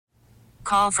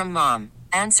call from mom.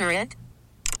 Answer it.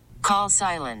 Call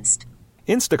silenced.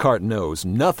 Instacart knows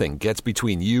nothing gets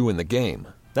between you and the game.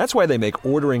 That's why they make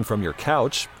ordering from your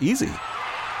couch easy.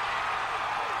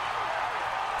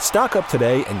 Stock up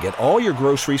today and get all your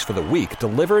groceries for the week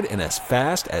delivered in as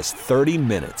fast as 30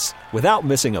 minutes without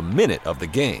missing a minute of the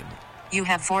game. You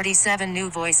have 47 new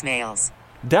voicemails.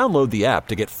 Download the app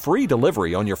to get free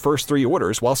delivery on your first 3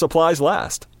 orders while supplies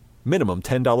last. Minimum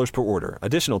 $10 per order.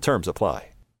 Additional terms apply.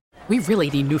 We really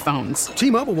need new phones.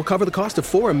 T-Mobile will cover the cost of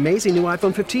 4 amazing new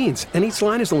iPhone 15s, and each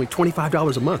line is only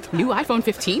 $25 a month. New iPhone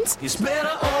 15s? It's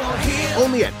better over here.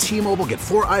 Only at T-Mobile, get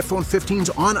 4 iPhone 15s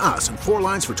on us and 4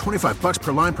 lines for $25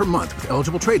 per line per month with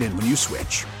eligible trade-in when you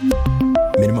switch.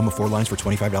 Minimum of 4 lines for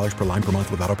 $25 per line per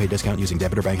month with autopay discount using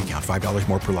debit or bank account. $5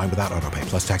 more per line without autopay,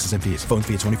 plus taxes and fees. Phone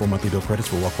fee at 24 monthly bill credits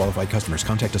for well-qualified customers.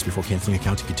 Contact us before canceling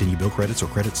account to continue bill credits or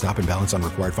credit stop and balance on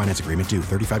required finance agreement due.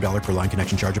 $35 per line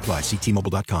connection charge applies. See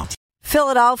T-Mobile.com.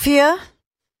 Philadelphia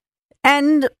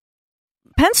and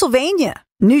Pennsylvania,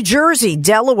 New Jersey,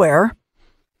 Delaware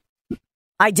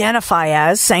identify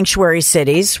as sanctuary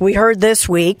cities. We heard this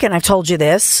week, and I've told you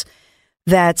this,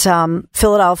 that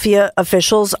Philadelphia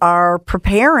officials are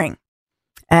preparing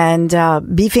and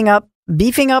beefing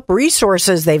up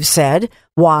resources, they've said.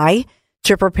 Why?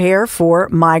 To prepare for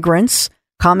migrants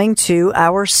coming to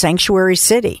our sanctuary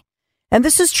city. And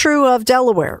this is true of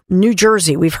Delaware, New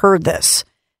Jersey. We've heard this.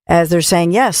 As they're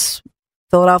saying, yes,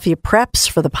 Philadelphia preps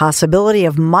for the possibility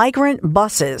of migrant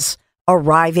buses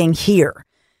arriving here.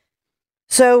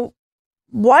 So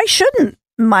why shouldn't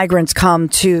migrants come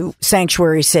to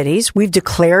sanctuary cities? We've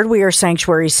declared we are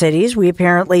sanctuary cities. We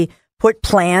apparently put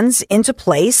plans into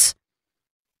place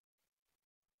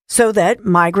so that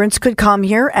migrants could come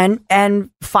here and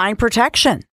find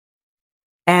protection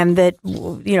and that,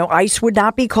 ICE would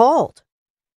not be called.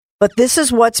 But this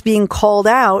is what's being called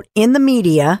out in the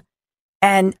media.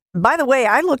 And by the way,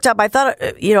 I looked up, I thought,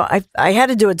 I had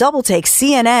to do a double take.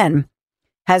 CNN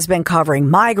has been covering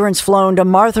migrants flown to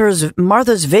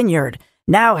Martha's Vineyard,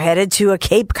 now headed to a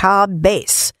Cape Cod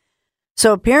base.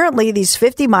 So apparently these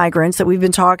 50 migrants that we've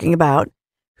been talking about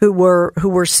who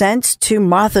were sent to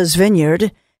Martha's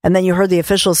Vineyard, and then you heard the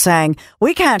officials saying,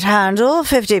 we can't handle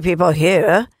 50 people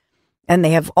here. And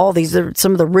they have all these,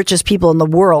 some of the richest people in the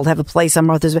world have a place on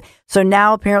Martha's Vineyard. So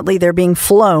now apparently they're being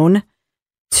flown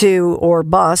to, or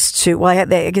bused to, well,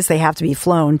 I guess they have to be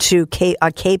flown to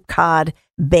a Cape Cod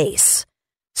base.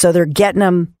 So they're getting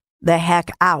them the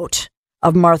heck out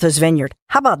of Martha's Vineyard.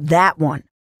 How about that one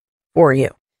for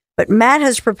you? But Matt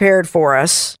has prepared for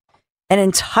us an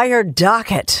entire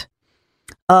docket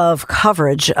of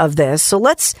coverage of this. So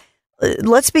let's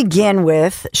begin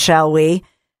with, shall we,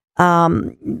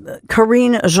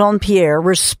 Karine Jean-Pierre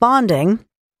responding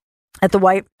at the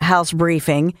White House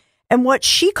briefing and what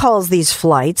she calls these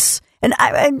flights. And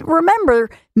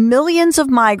remember, millions of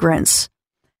migrants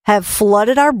have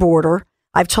flooded our border.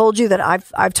 I've told you that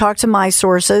I've talked to my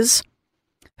sources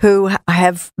who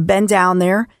have been down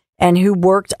there and who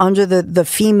worked under the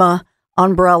FEMA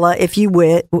umbrella, if you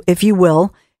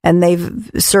will, and they've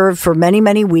served for many,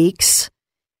 many weeks.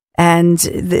 And,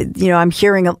 I'm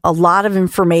hearing a lot of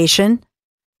information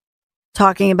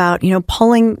talking about,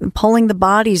 pulling the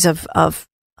bodies of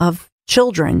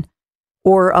children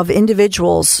or of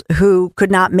individuals who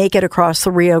could not make it across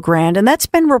the Rio Grande. And that's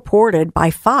been reported by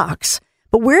Fox.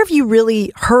 But where have you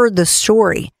really heard the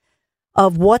story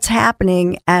of what's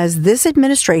happening as this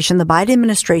administration, the Biden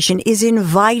administration, is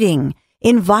inviting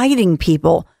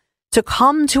people to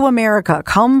come to America,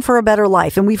 come for a better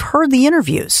life? And we've heard the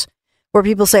interviews where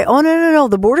people say, oh, no,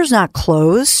 the border's not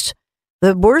closed.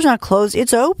 The border's not closed.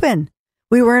 It's open.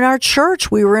 We were in our church.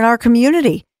 We were in our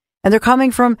community. And they're coming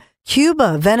from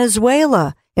Cuba,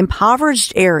 Venezuela,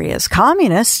 impoverished areas,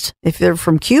 communist, if they're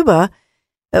from Cuba,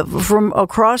 from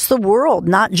across the world,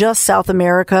 not just South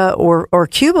America or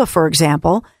Cuba, for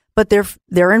example, but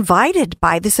they're invited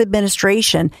by this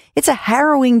administration. It's a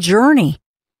harrowing journey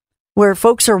where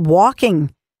folks are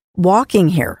walking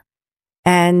here.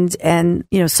 And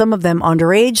some of them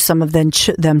underage, some of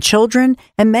them children,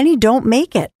 and many don't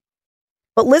make it.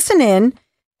 But listen in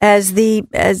as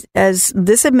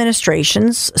this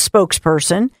administration's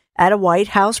spokesperson at a White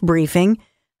House briefing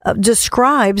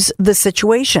describes the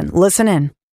situation. Listen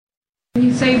in. When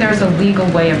you say there's a legal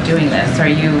way of doing this, are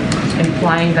you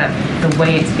implying that the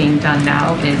way it's being done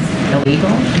now is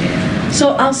illegal?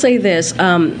 So I'll say this.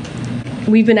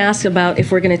 We've been asked about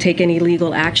if we're going to take any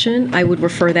legal action. I would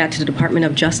refer that to the Department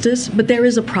of Justice. But there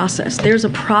is a process. There's a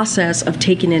process of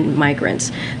taking in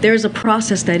migrants. There's a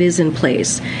process that is in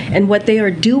place. And what they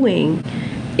are doing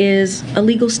is a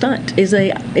legal stunt, is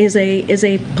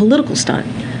a political stunt.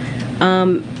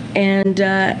 and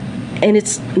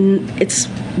it's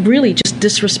really just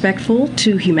disrespectful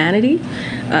to humanity.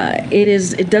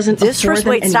 It doesn't afford them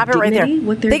Wait, stop it right there.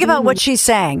 Think about what she's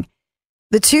saying.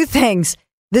 The two things.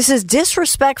 This is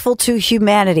disrespectful to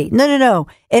humanity. No.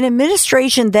 An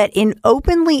administration that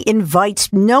knowingly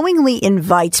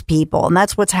invites people, and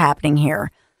that's what's happening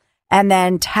here. And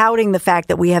then touting the fact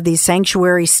that we have these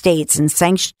sanctuary states and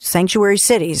sanctuary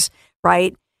cities,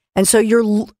 right? And so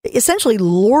you're essentially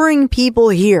luring people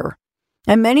here.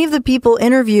 And many of the people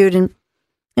interviewed, and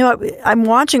I'm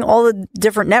watching all the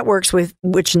different networks with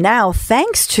which now,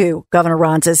 thanks to Governor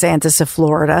Ron DeSantis of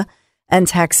Florida and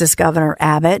Texas Governor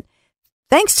Abbott,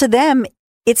 thanks to them,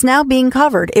 it's now being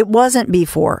covered. It wasn't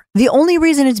before. The only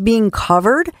reason it's being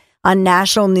covered on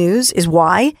national news is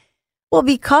why? Well,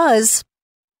 because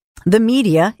the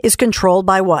media is controlled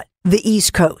by what? The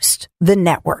East Coast, the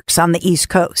networks on the East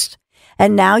Coast.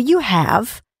 And now you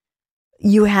have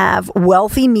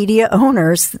wealthy media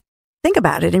owners. Think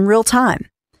about it in real time.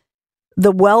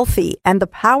 The wealthy and the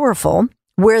powerful,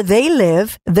 where they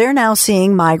live, they're now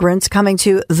seeing migrants coming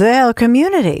to their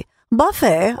community.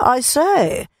 Buffet, I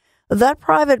say, that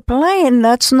private plane,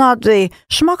 that's not the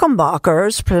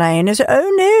Schmuckenbacher's plane.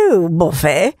 Oh no,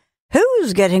 Buffet,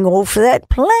 who's getting off that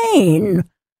plane?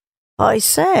 I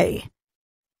say,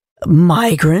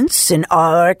 migrants in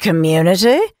our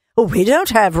community? We don't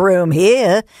have room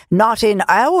here, not in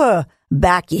our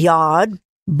backyard,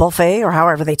 Buffet, or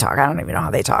however they talk. I don't even know how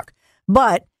they talk.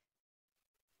 But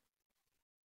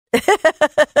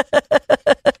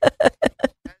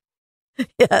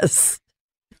yes.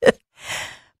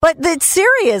 But it's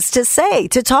serious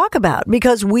to talk about,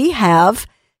 because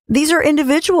these are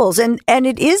individuals, and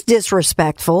it is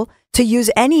disrespectful to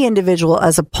use any individual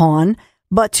as a pawn,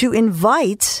 but to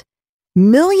invite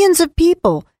millions of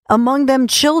people, among them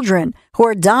children, who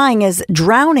are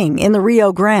drowning in the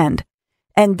Rio Grande,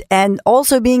 and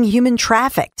also being human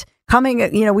trafficked.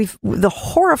 The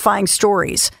horrifying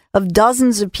stories of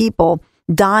dozens of people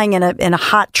dying in a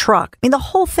hot truck. I mean, the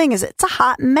whole thing it's a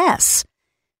hot mess.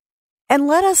 And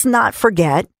let us not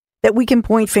forget that we can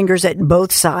point fingers at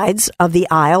both sides of the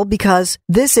aisle, because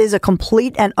this is a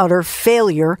complete and utter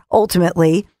failure,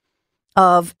 ultimately,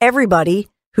 of everybody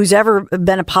who's ever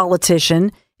been a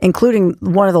politician, including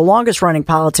one of the longest running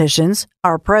politicians,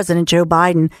 our president, Joe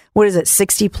Biden.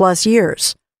 60 plus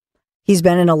years? He's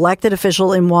been an elected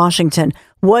official in Washington.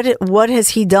 What has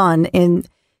he done in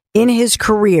his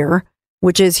career,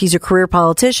 which is he's a career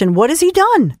politician? What has he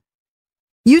done?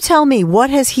 You tell me,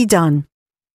 what has he done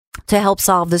to help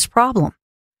solve this problem?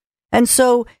 And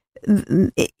so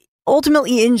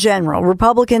ultimately, in general,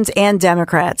 Republicans and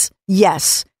Democrats,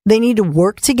 yes, they need to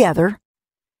work together.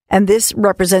 And this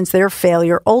represents their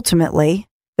failure, ultimately,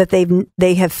 that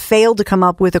they have failed to come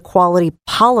up with a quality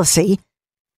policy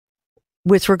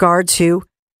with regard to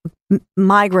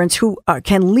migrants who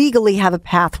can legally have a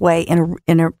pathway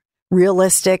in a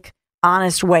realistic,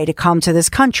 honest way to come to this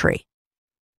country.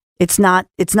 It's not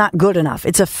good enough.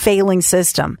 It's a failing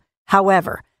system.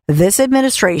 However, this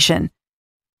administration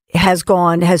has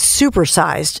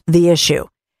supersized the issue.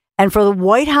 And for the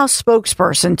White House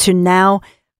spokesperson to now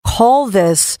call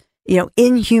this,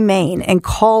 inhumane and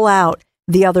call out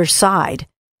the other side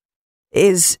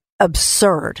is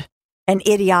absurd and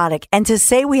idiotic. And to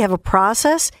say we have a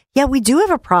process, yeah, we do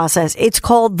have a process. It's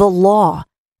called the law,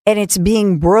 and it's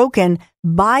being broken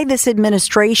by this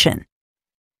administration.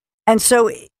 And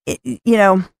so,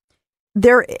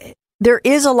 there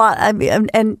is a lot,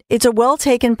 and it's a well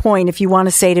taken point. If you want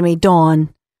to say to me,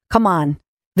 Dawn, come on,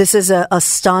 this is a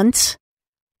stunt.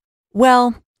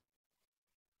 Well,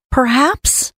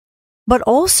 perhaps, but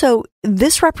also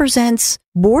this represents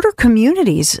border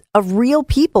communities of real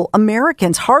people,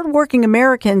 Americans, hardworking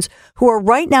Americans who are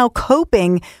right now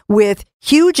coping with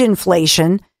huge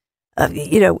inflation.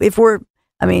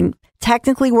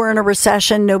 Technically we're in a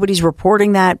recession. Nobody's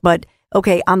reporting that, but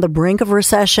okay, on the brink of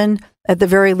recession, at the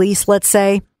very least, let's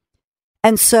say.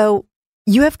 And so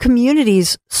you have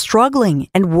communities struggling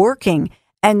and working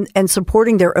and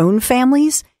supporting their own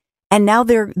families. And now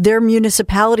their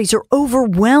municipalities are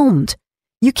overwhelmed.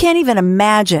 You can't even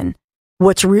imagine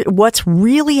what's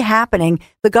really happening.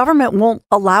 The government won't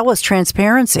allow us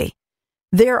transparency.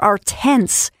 There are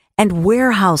tents and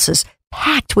warehouses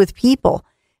packed with people,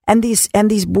 and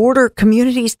these border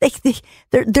communities,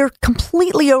 they're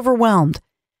completely overwhelmed.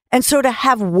 And so to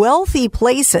have wealthy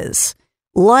places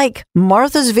like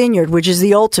Martha's Vineyard, which is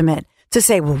the ultimate, to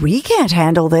say, well, we can't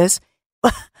handle this.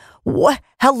 What?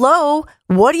 Hello?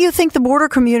 What do you think the border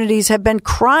communities have been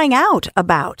crying out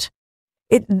about?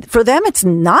 For them, it's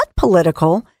not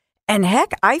political. And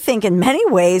heck, I think in many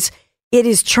ways, it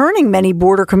is turning many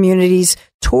border communities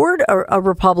toward a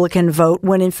Republican vote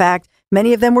when, in fact,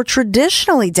 many of them were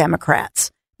traditionally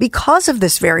Democrats because of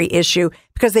this very issue,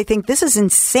 because they think this is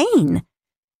insane.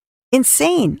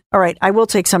 Insane. All right. I will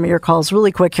take some of your calls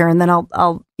really quick here, and then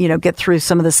I'll get through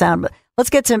some of the sound. But let's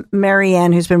get to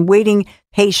Marianne, who's been waiting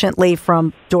patiently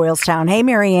from Doylestown. Hey,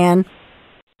 Marianne.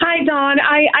 Hi, Dawn.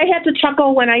 I had to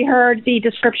chuckle when I heard the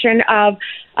description of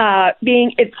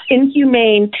it's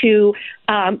inhumane to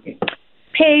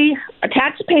pay a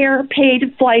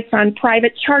taxpayer-paid flights on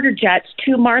private charter jets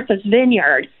to Martha's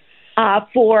Vineyard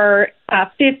for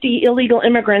 50 illegal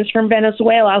immigrants from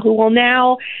Venezuela who will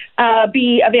now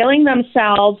be availing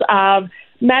themselves of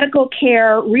medical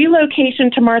care,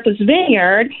 relocation to Martha's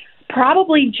Vineyard,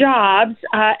 probably jobs,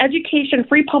 education,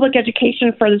 free public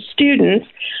education for the students.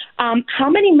 How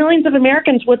many millions of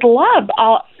Americans would love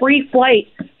a free flight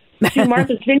to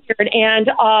Martha's Vineyard and,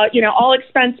 all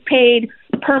expense paid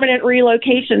permanent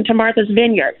relocation to Martha's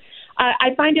Vineyard?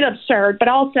 I find it absurd, but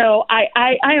also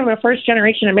I am a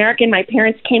first-generation American. My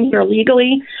parents came here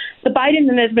legally. The Biden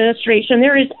administration,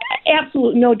 there is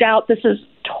absolute no doubt this is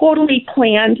totally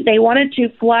planned. They wanted to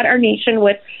flood our nation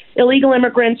with illegal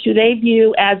immigrants who they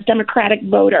view as Democratic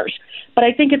voters. But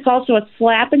I think it's also a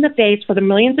slap in the face for the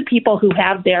millions of people who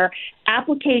have their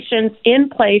applications in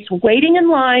place, waiting in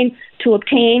line to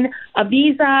obtain a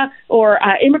visa or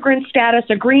immigrant status,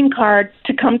 a green card,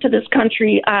 to come to this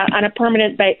country on a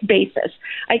permanent basis.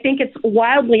 I think it's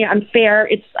wildly unfair.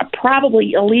 It's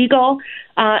probably illegal.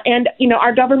 And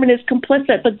our government is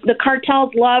complicit. But the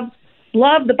cartels love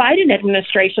the Biden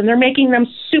administration. They're making them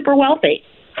super wealthy.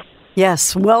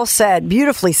 Yes, well said.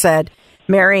 Beautifully said,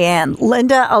 Marianne.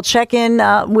 Linda, I'll check in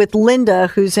with Linda,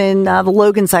 who's in the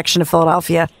Logan section of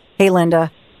Philadelphia. Hey,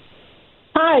 Linda.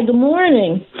 Hi, good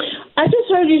morning. I just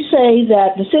heard you say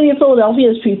that the city of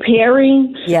Philadelphia is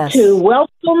preparing to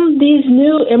welcome these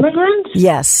new immigrants.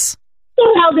 Yes. I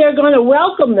don't know how they're going to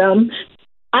welcome them.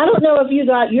 I don't know if you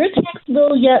got your tax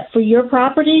bill yet for your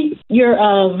property, your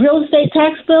real estate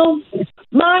tax bill.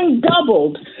 Mine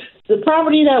doubled. The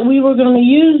property that we were going to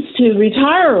use to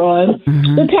retire on,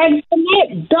 the tax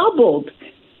bill doubled.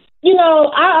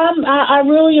 I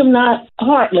really am not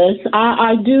heartless.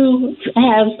 I do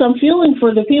have some feeling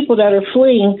for the people that are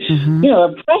fleeing,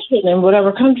 oppression in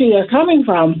whatever country they're coming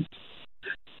from.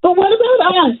 But what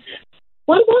about us?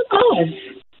 What about us?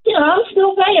 I'm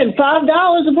still paying $5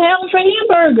 a pound for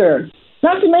hamburger,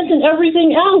 not to mention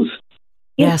everything else.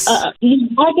 Yes. I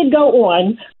could go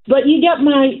on, but you get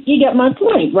my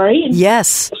point, right?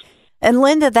 Yes. And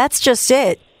Linda, that's just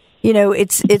it.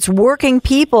 It's working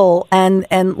people and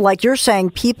like you're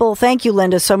saying, people, thank you,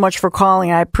 Linda, so much for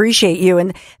calling. I appreciate you.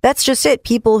 And that's just it.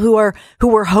 People who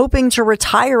were hoping to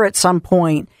retire at some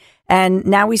point. And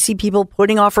now we see people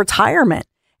putting off retirement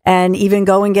and even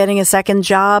getting a second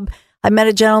job. I met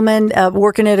a gentleman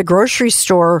working at a grocery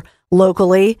store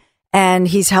locally, and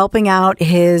he's helping out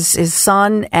his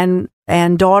son and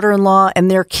daughter-in-law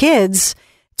and their kids.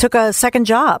 Took a second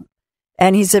job,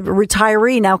 and he's a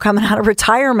retiree now coming out of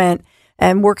retirement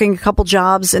and working a couple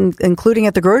jobs, and including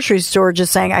at the grocery store,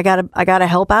 just saying, I gotta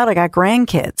help out. I got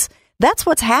grandkids. That's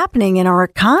what's happening in our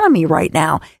economy right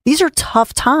now. These are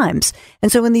tough times.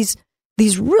 And so in these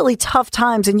really tough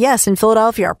times, and yes, in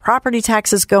Philadelphia, our property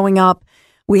taxes going up.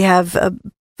 We have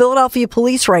Philadelphia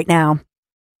police right now.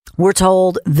 We're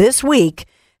told this week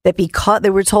that because they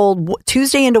were told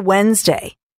Tuesday into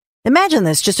Wednesday, imagine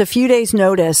this, just a few days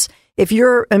notice. If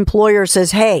your employer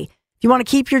says, hey, if you want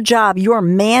to keep your job, you are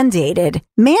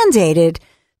mandated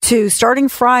to starting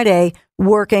Friday,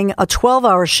 working a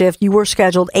 12-hour shift. You were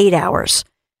scheduled 8 hours.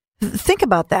 Think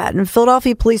about that. And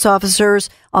Philadelphia police officers,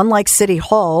 unlike City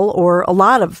Hall or a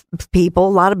lot of people, a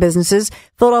lot of businesses,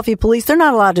 Philadelphia police, they're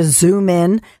not allowed to Zoom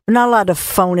in. They're not allowed to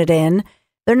phone it in.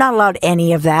 They're not allowed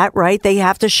any of that, right? They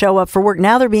have to show up for work.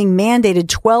 Now they're being mandated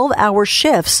 12-hour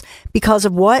shifts because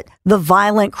of what? The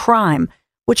violent crime,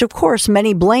 which of course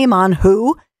many blame on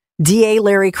who? DA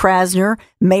Larry Krasner,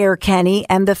 Mayor Kenney,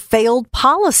 and the failed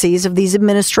policies of these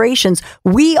administrations.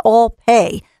 We all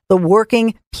pay. The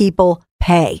working people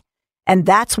pay. And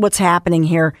that's what's happening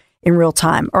here in real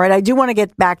time. All right, I do want to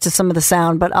get back to some of the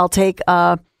sound, but I'll take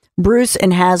Bruce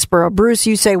in Hasbro. Bruce,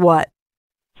 you say what?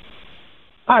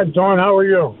 Hi, Dawn. How are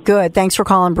you? Good. Thanks for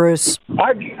calling, Bruce.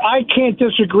 I can't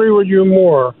disagree with you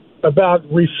more about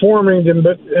reforming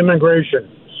the immigration.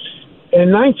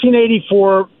 In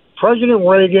 1984, President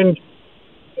Reagan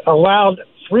allowed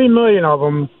 3 million of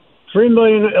them, 3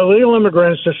 million illegal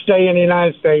immigrants to stay in the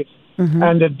United States.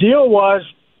 And the deal was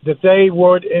that they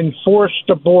would enforce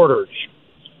the borders.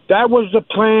 That was the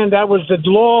plan. That was the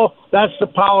law. That's the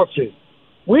policy.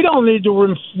 We don't need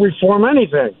to reform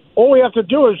anything. All we have to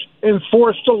do is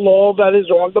enforce the law that is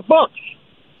on the books.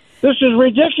 This is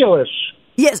ridiculous.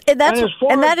 Yes, and that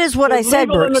is what I said,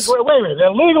 Bruce. Wait a minute. The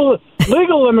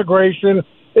legal immigration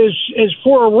is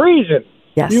for a reason.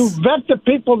 Yes. You vet the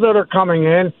people that are coming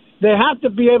in. They have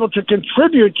to be able to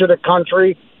contribute to the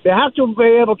country. They have to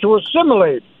be able to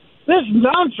assimilate. This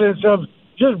nonsense of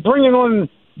just bringing on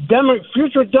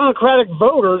future Democratic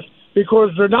voters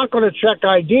because they're not going to check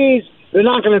IDs, they're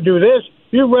not going to do this.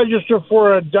 You register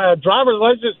for a driver's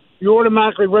license, you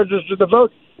automatically register to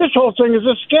vote. This whole thing is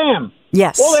a scam.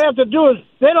 Yes. All they have to do is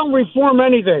they don't reform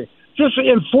anything. Just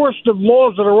enforce the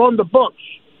laws that are on the books.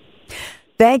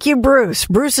 Thank you, Bruce.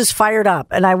 Bruce is fired up,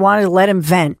 and I wanted to let him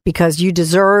vent because you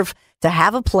deserve to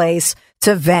have a place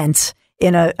to vent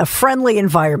in a friendly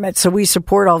environment. So we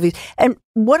support all these. And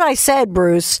what I said,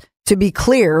 Bruce, to be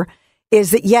clear,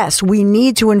 is that, yes, we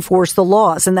need to enforce the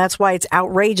laws. And that's why it's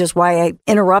outrageous, why I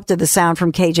interrupted the sound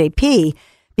from KJP,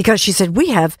 because she said, we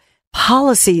have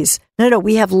policies. No,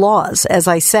 we have laws, as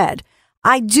I said.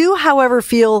 I do, however,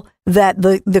 feel that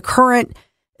the current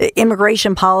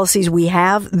immigration policies we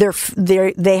have,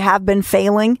 they have been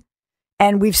failing,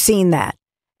 and we've seen that.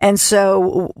 And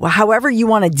so however you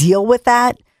want to deal with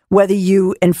that, whether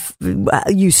you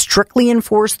strictly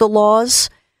enforce the laws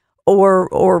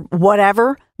or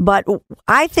whatever, but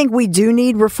I think we do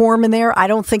need reform in there. I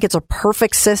don't think it's a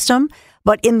perfect system,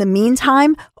 but in the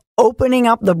meantime, opening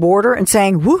up the border and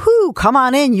saying, woohoo, come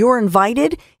on in, you're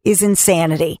invited, is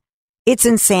insanity. It's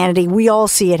insanity. We all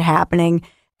see it happening.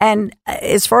 And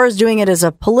as far as doing it as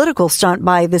a political stunt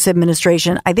by this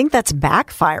administration, I think that's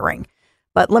backfiring.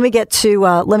 But let me get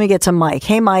to Mike.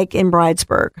 Hey, Mike in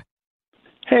Bridesburg.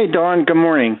 Hey, Dawn. Good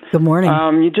morning. Good morning.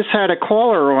 You just had a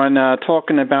caller on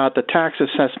talking about the tax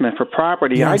assessment for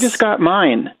property. Yes. I just got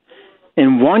mine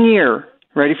in 1 year.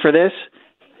 Ready for this?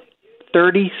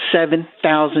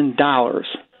 $37,000.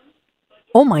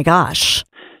 Oh my gosh!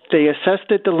 They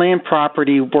assessed it the land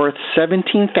property worth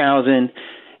 $17,000,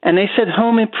 and they said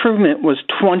home improvement was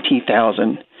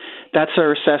 $20,000. That's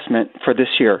their assessment for this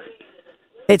year.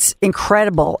 It's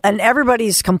incredible, and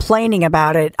everybody's complaining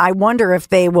about it. I wonder if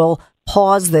they will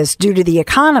pause this due to the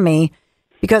economy,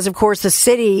 because of course the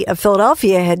city of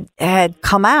Philadelphia had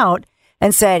come out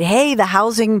and said, hey, the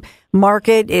housing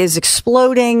market is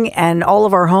exploding and all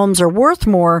of our homes are worth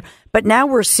more. But now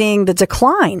we're seeing the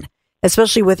decline,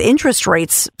 especially with interest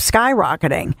rates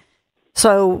skyrocketing.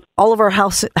 So all of our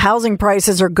housing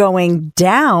prices are going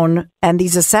down, and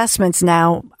these assessments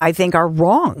now, I think, are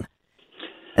wrong.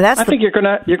 And I think you're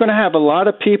gonna have a lot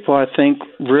of people, I think,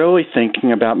 really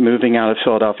thinking about moving out of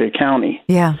Philadelphia County.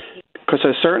 Yeah. Because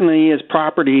there certainly is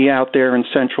property out there in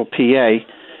central PA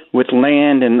with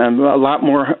land and a lot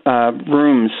more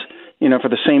rooms, for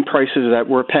the same prices that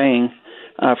we're paying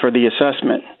for the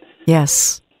assessment.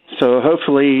 Yes. So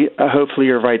hopefully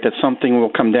you're right that something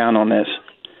will come down on this.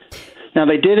 Now,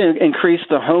 they did increase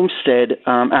the homestead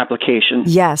application.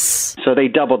 Yes. So they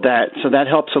doubled that. So that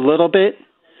helps a little bit.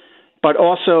 But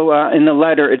also in the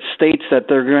letter, it states that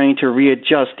they're going to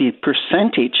readjust the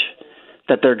percentage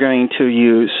that they're going to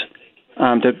use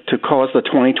to cause the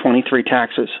 2023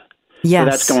 taxes. Yes. So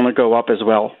that's going to go up as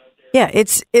well. Yeah,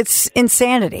 it's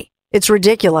insanity. It's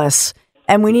ridiculous.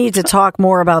 And we need to talk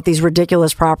more about these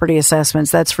ridiculous property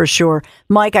assessments. That's for sure.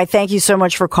 Mike, I thank you so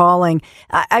much for calling.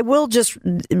 I will just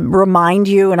remind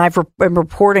you, and I've been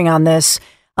reporting on this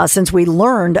since we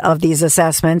learned of these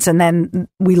assessments, and then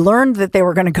we learned that they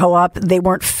were going to go up. They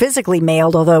weren't physically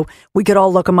mailed, although we could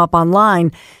all look them up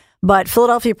online. But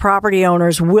Philadelphia property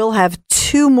owners will have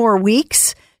 2 more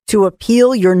weeks to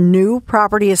appeal your new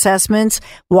property assessments.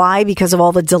 Why? Because of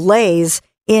all the delays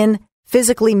in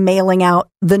physically mailing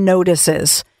out the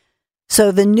notices.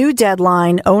 So the new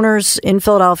deadline, owners in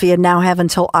Philadelphia now have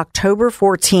until October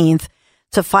 14th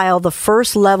to file the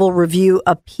first level review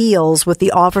appeals with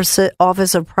the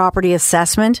Office of Property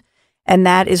Assessment. And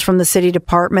that is from the city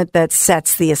department that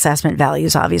sets the assessment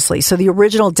values, obviously. So the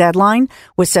original deadline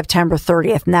was September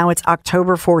 30th. Now it's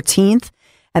October 14th.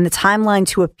 And the timeline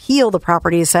to appeal the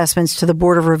property assessments to the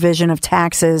Board of Revision of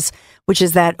Taxes, which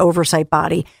is that oversight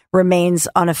body, remains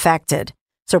unaffected.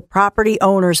 So property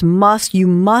owners must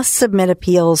submit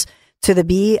appeals to the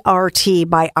BRT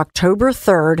by October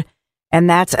 3rd. And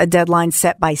that's a deadline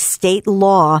set by state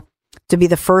law to be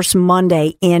the first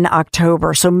Monday in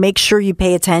October. So make sure you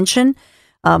pay attention,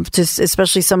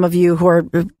 especially some of you who are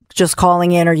just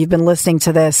calling in or you've been listening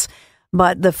to this.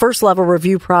 But the first level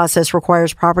review process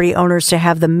requires property owners to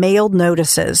have the mailed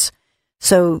notices.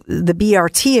 So the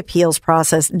BRT appeals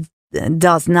process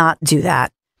does not do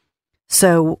that.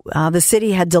 So the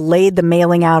city had delayed the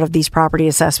mailing out of these property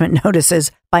assessment notices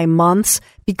by months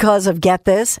because of, get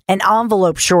this, an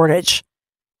envelope shortage.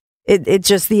 It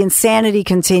just, the insanity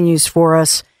continues for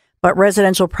us. But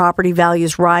residential property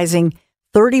values rising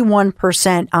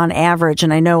 31% on average.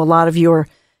 And I know a lot of a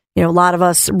lot of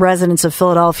us residents of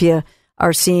Philadelphia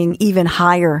are seeing even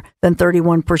higher than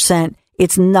 31%.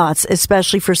 It's nuts,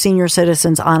 especially for senior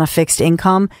citizens on a fixed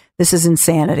income. This is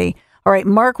insanity. All right,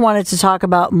 Mark wanted to talk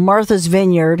about Martha's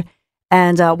Vineyard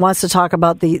and wants to talk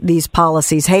about these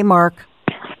policies. Hey, Mark.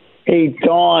 Hey,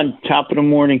 Dawn, top of the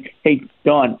morning. Hey,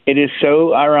 Dawn, it is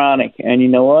so ironic. And you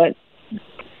know what?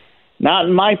 Not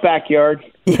in my backyard.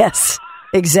 Yes,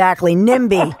 exactly.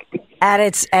 NIMBY at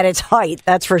its height,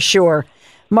 that's for sure.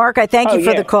 Mark, I thank you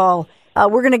for the call.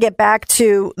 We're going to get back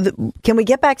to can we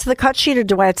get back to the cut sheet, or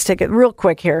do I have to take it real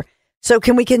quick here? So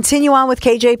can we continue on with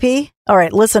KJP? All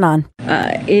right, listen on.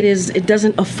 It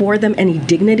doesn't afford them any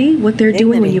dignity, what they're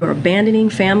doing when you're abandoning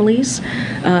families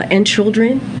and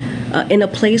children in a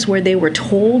place where they were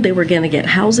told they were going to get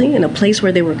housing, in a place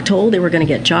where they were told they were going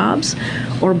to get jobs,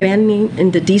 or abandoning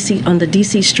on the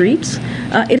DC streets.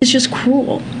 It is just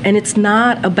cruel, and it's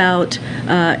not about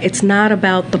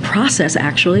the process.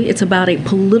 Actually, it's about a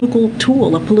political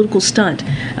tool, a political stunt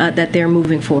that they're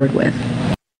moving forward with.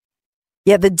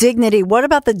 Yeah, the dignity. What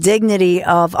about the dignity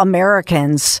of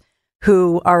Americans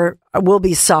who will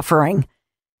be suffering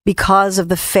because of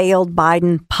the failed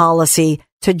Biden policy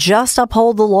to just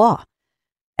uphold the law?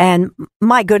 And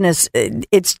my goodness,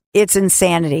 it's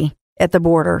insanity at the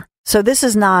border. So this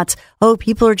is not,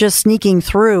 people are just sneaking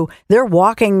through. They're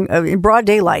walking in broad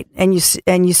daylight, and you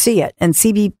see it, and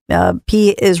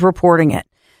CBP is reporting it.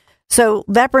 So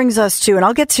that brings us to, and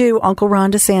I'll get to Uncle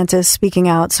Ron DeSantis speaking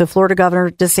out. So Florida Governor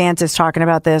DeSantis talking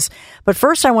about this. But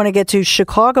first, I want to get to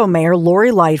Chicago Mayor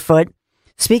Lori Lightfoot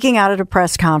speaking out at a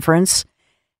press conference.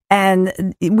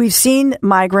 And we've seen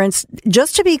migrants,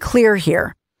 just to be clear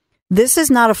here, this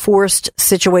is not a forced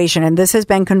situation, and this has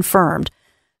been confirmed.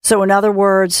 So in other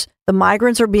words, the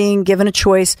migrants are being given a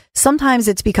choice. Sometimes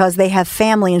it's because they have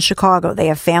family in Chicago. They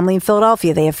have family in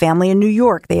Philadelphia. They have family in New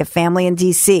York. They have family in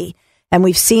D.C., and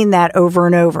we've seen that over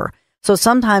and over. So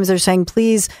sometimes they're saying,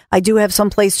 please, I do have some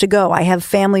place to go. I have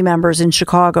family members in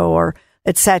Chicago, or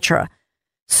etc.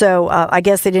 So I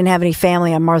guess they didn't have any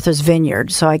family on Martha's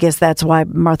Vineyard. So I guess that's why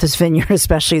Martha's Vineyard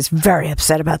especially is very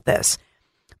upset about this.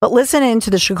 But listen in to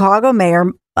the Chicago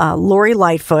Mayor, Lori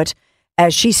Lightfoot,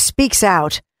 as she speaks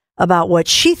out about what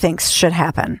she thinks should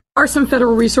happen. There are some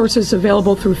federal resources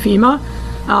available through FEMA,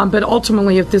 but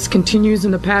ultimately, if this continues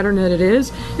in the pattern that it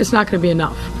is, it's not going to be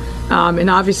enough. And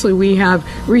obviously, we have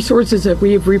resources that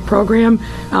we have reprogrammed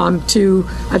to,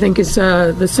 I think as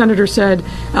the senator said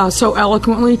so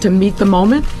eloquently, to meet the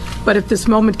moment. But if this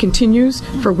moment continues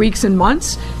for weeks and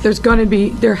months, there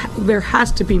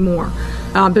has to be more.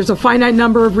 There's a finite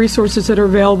number of resources that are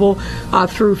available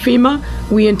through FEMA.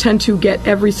 We intend to get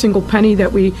every single penny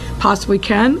that we possibly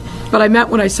can. But I meant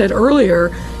what I said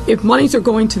earlier. If monies are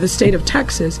going to the state of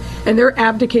Texas and they're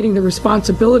abdicating the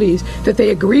responsibilities that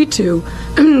they agreed to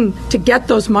get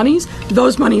those monies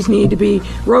need to be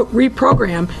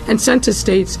reprogrammed and sent to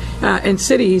states and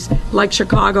cities like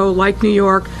Chicago, like New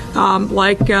York,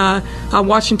 like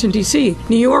Washington, D.C.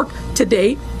 New York, to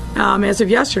date, as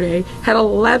of yesterday, had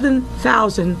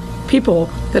 11,000 people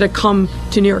that had come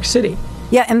to New York City.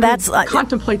 Yeah, and that's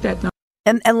contemplate that number.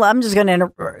 And I'm just going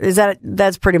to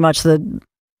that's pretty much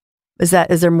is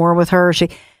there more with her?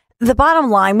 The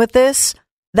bottom line with this,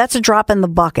 that's a drop in the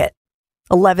bucket.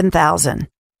 11,000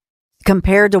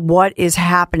 compared to what is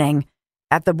happening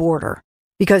at the border,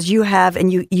 because you have,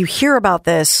 and you hear about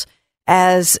this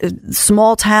as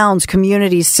small towns,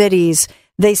 communities, cities,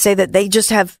 they say that they just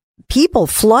have people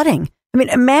flooding. I mean,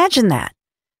 imagine that.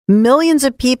 Millions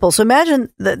of people. So imagine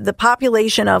the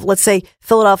population of, let's say,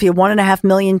 Philadelphia, 1.5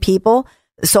 million people.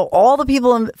 So all the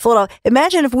people in Philadelphia,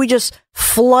 imagine if we just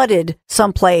flooded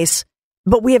someplace,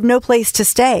 but we have no place to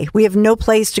stay. We have no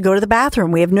place to go to the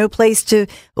bathroom. We have no place to,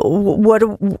 where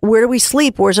do we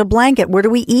sleep? Where's a blanket? Where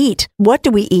do we eat? What do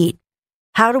we eat?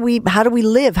 How do we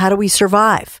live? How do we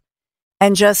survive?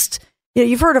 And just,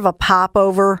 you've heard of a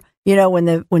popover,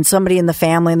 when somebody in the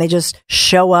family and they just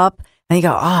show up and you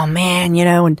go, oh man,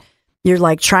 and you're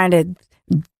like trying to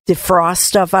defrost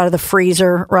stuff out of the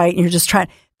freezer, right? And you're just trying,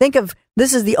 think of,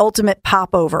 this is the ultimate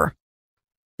popover.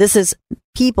 This is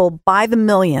people by the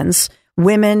millions,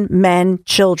 women, men,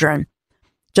 children,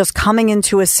 just coming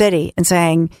into a city and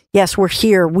saying, yes, we're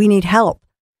here. We need help.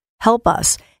 Help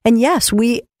us. And yes,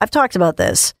 I've talked about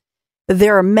this.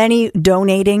 There are many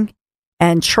donating,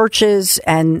 and churches,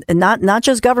 and not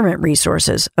just government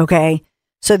resources. Okay.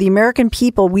 So the American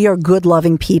people, we are good,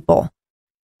 loving people.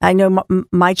 I know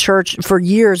my church, for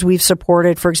years, we've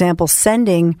supported, for example,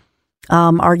 sending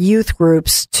our youth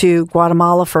groups to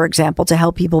Guatemala, for example, to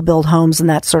help people build homes and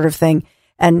that sort of thing,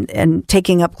 and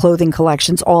taking up clothing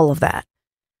collections, all of that.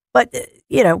 But,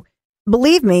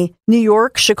 believe me, New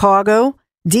York, Chicago,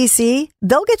 D.C.,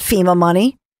 they'll get FEMA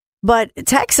money. But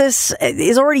Texas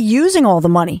is already using all the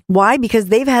money. Why? Because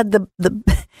they've had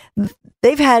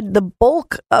they've had the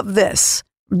bulk of this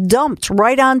dumped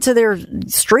right onto their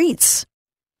streets.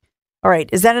 All right.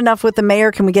 Is that enough with the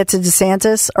mayor? Can we get to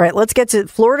DeSantis? All right. Let's get to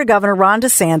Florida Governor Ron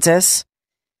DeSantis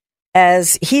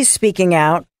as he's speaking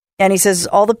out. And he says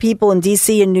all the people in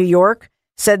D.C. and New York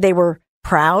said they were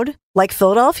proud, like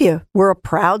Philadelphia. We're a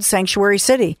proud sanctuary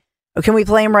city. Oh, can we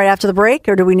play him right after the break,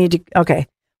 or do we need to? Okay.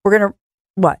 We're going to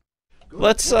what?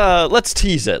 Let's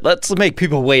tease it. Let's make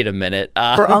people wait a minute.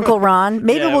 For Uncle Ron?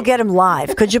 Maybe we'll get him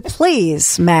live. Could you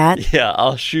please, Matt? Yeah,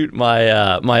 I'll shoot my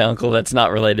uncle that's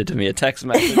not related to me a text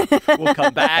message. We'll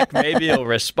come back. Maybe he'll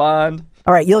respond.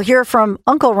 All right, you'll hear from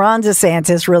Uncle Ron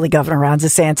DeSantis, really Governor Ron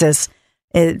DeSantis,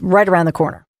 right around the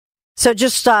corner. So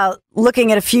just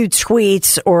looking at a few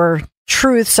tweets or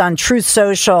truths on Truth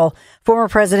Social, former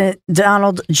President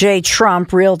Donald J.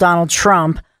 Trump, real Donald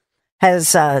Trump, has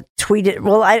tweeted,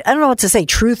 well, I don't know what to say,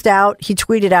 truthed out. He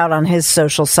tweeted out on his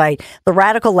social site, the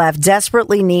radical left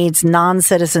desperately needs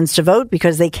non-citizens to vote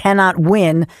because they cannot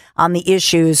win on the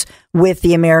issues with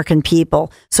the American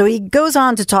people. So he goes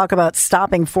on to talk about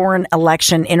stopping foreign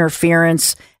election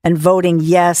interference and voting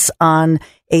yes on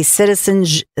a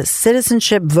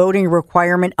citizenship voting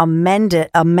requirement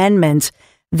amendment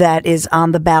that is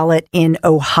on the ballot in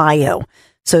Ohio.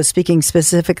 So speaking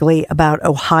specifically about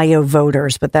Ohio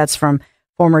voters, but that's from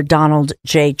former Donald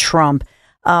J. Trump.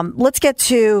 Let's get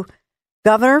to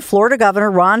Florida Governor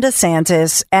Ron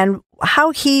DeSantis and how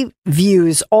he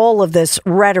views all of this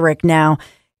rhetoric now,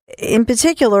 in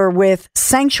particular with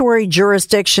sanctuary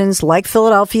jurisdictions like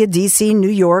Philadelphia, D.C., New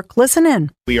York. Listen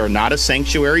in. We are not a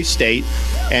sanctuary state,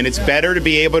 and it's better to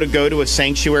be able to go to a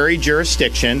sanctuary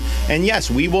jurisdiction. And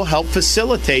yes, we will help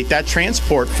facilitate that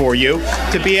transport for you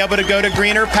to be able to go to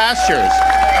greener pastures.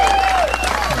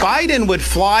 Biden would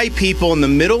fly people in the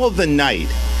middle of the night,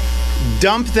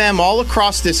 dump them all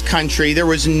across this country. There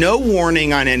was no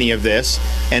warning on any of this.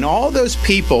 And all those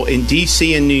people in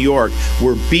D.C. and New York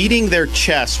were beating their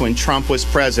chests when Trump was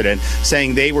president,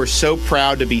 saying they were so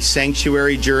proud to be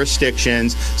sanctuary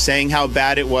jurisdictions, saying how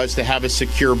bad it was to have a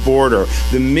secure border.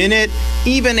 The minute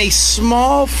even a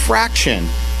small fraction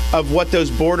of what those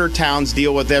border towns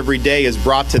deal with every day is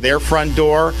brought to their front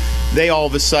door, they all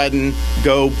of a sudden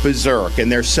go berserk, and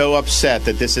they're so upset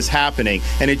that this is happening.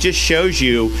 And it just shows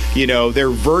you, their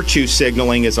virtue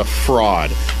signaling is a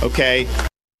fraud, okay?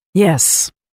 Yes,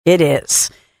 it is.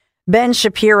 Ben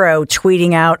Shapiro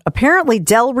tweeting out, apparently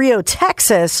Del Rio,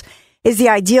 Texas is the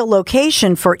ideal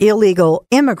location for illegal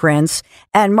immigrants,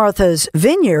 and Martha's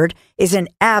Vineyard is an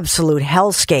absolute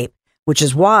hellscape, which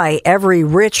is why every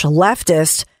rich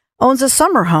leftist owns a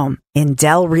summer home in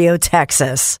Del Rio,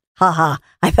 Texas. Haha.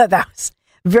 I thought that was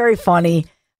very funny,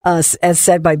 as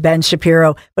said by Ben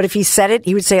Shapiro. But if he said it,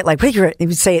 he would say it like, he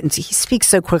would say it, and he speaks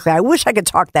so quickly. I wish I could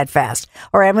talk that fast.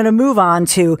 All right, I'm going to move on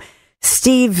to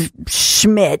Steve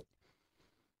Schmidt,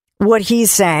 what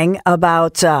he's saying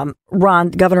about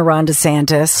Governor Ron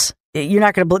DeSantis. You're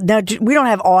not going to... No, we don't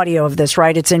have audio of this,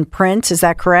 right? It's in print. Is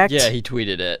that correct? Yeah, he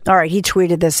tweeted it. All right, he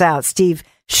tweeted this out. Steve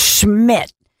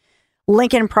Schmidt,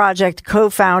 Lincoln Project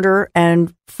co-founder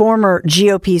and former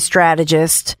GOP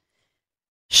strategist,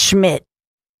 Schmidt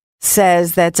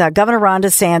says that Governor Ron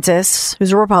DeSantis,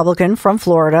 who's a Republican from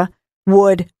Florida,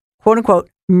 would, quote unquote,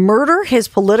 murder his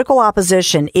political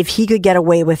opposition if he could get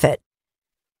away with it.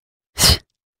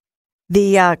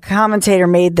 The commentator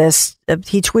made this,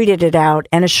 he tweeted it out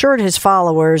and assured his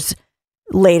followers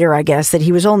later, I guess, that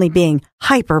he was only being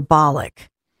hyperbolic.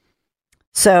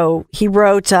 So he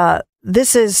wrote,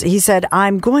 he said,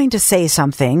 I'm going to say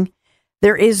something.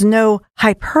 There is no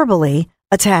hyperbole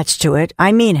attached to it.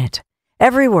 I mean it.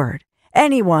 Every word.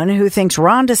 Anyone who thinks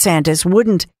Ron DeSantis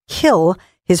wouldn't kill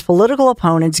his political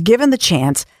opponents given the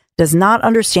chance does not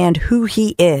understand who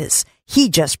he is. He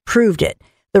just proved it.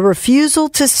 The refusal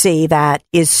to see that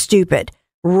is stupid,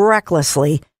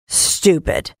 recklessly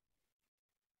stupid.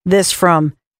 This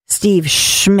from Steve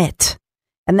Schmidt.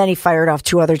 And then he fired off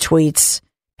two other tweets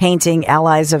painting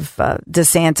allies of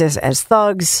DeSantis as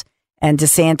thugs and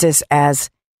DeSantis as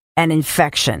an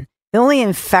infection. The only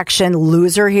infection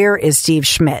loser here is Steve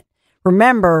Schmidt.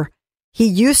 Remember, he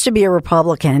used to be a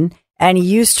Republican and he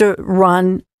used to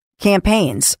run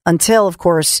campaigns until, of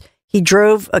course, he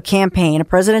drove a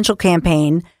presidential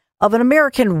campaign of an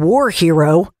American war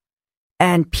hero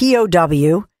and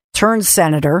POW turned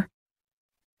senator.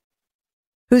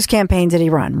 Whose campaign did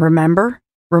he run? Remember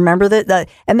that?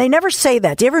 And they never say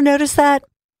that. Do you ever notice that?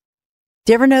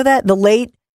 Do you ever know that? The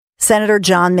late Senator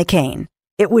John McCain.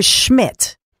 It was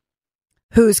Schmidt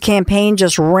whose campaign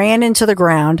just ran into the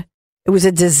ground. It was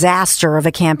a disaster of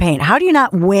a campaign. How do you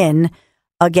not win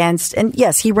against, and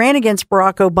yes, he ran against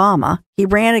Barack Obama. He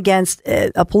ran against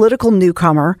a political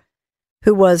newcomer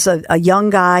who was a young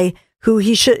guy who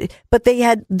he should, but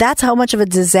that's how much of a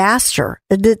disaster,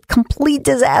 a complete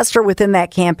disaster within that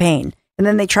campaign. And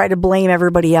then they try to blame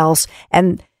everybody else.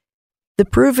 And the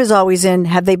proof is always in,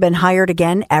 have they been hired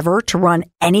again ever to run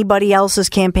anybody else's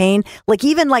campaign? Like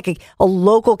even like a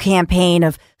local campaign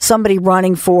of somebody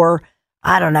running for,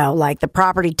 I don't know, like the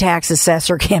property tax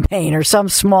assessor campaign or some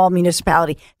small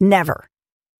municipality. Never.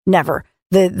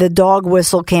 The dog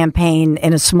whistle campaign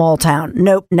in a small town.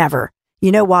 Nope, never.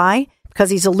 You know why? Because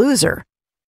he's a loser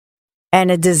and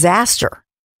a disaster.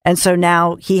 And so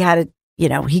now he had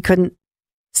he couldn't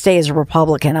stay as a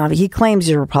Republican. He claims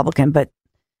he's a Republican, but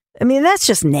I mean, that's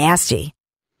just nasty.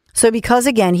 So because,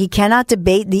 again, he cannot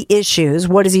debate the issues,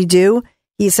 what does he do?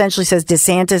 He essentially says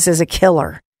DeSantis is a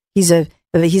killer. He's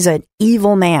an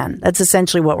evil man. That's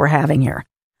essentially what we're having here.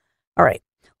 All right,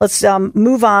 let's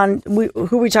move on. Who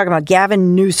are we talking about?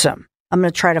 Gavin Newsom. I'm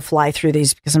going to try to fly through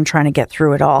these because I'm trying to get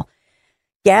through it all.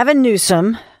 Gavin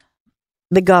Newsom,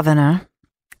 the governor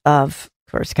of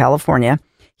course, California,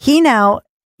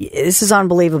 this is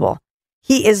unbelievable.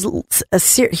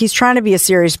 He's trying to be a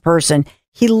serious person.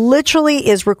 He literally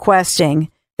is requesting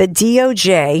that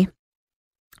DOJ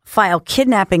file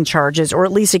kidnapping charges, or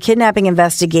at least a kidnapping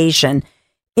investigation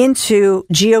into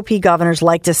GOP governors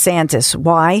like DeSantis.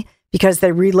 Why? Because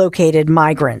they relocated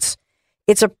migrants.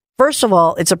 First of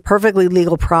all, it's a perfectly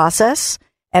legal process,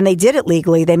 and they did it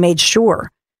legally. They made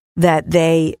sure that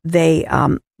they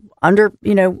under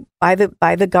by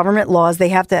the government laws, they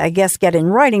have to, I guess, get in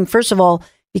writing. First of all,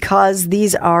 because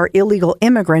these are illegal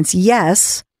immigrants,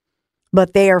 yes,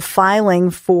 but they are filing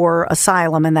for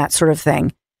asylum and that sort of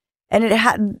thing. And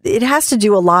it has to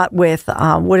do a lot with,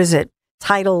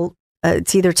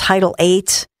 it's either Title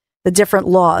 8, the different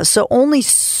laws. So only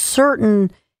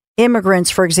certain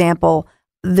immigrants, for example,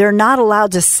 they're not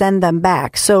allowed to send them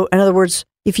back. So in other words,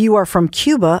 if you are from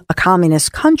Cuba, a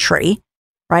communist country,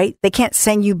 right, they can't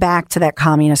send you back to that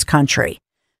communist country.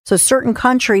 So certain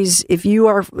countries, if you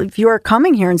are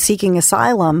coming here and seeking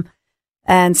asylum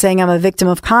and saying I'm a victim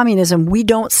of communism, we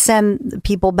don't send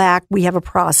people back. We have a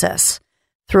process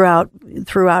throughout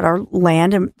our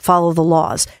land and follow the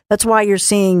laws. That's why you're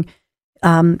seeing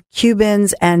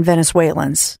Cubans and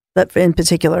Venezuelans, that in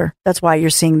particular. That's why you're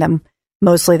seeing them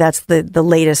mostly. That's the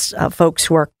latest folks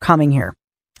who are coming here.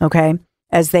 Okay,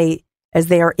 as they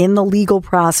are in the legal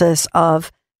process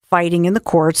of fighting in the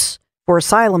courts for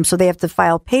asylum, so they have to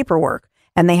file paperwork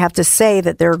and they have to say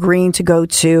that they're agreeing to go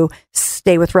to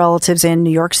stay with relatives in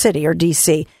New York City or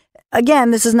D.C.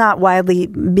 Again, this is not widely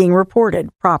being reported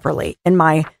properly, in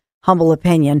my humble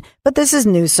opinion. But this is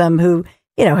Newsom, who,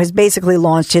 has basically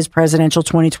launched his presidential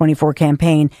 2024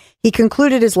 campaign. He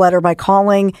concluded his letter by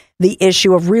calling the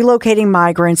issue of relocating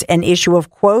migrants an issue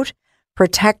of, quote,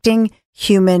 protecting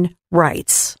human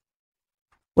rights.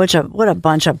 What a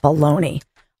bunch of baloney.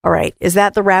 All right. Is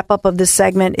that the wrap up of this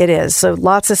segment? It is. So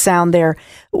lots of sound there.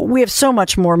 We have so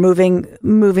much more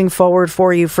moving forward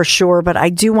for you for sure. But I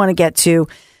do want to get to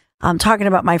talking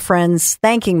about my friends,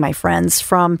 thanking my friends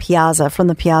from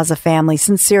the Piazza family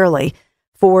sincerely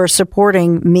for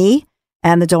supporting me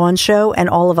and the Dawn Show and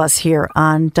all of us here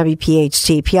on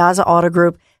WPHT. Piazza Auto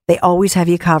Group, they always have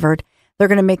you covered. They're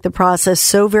going to make the process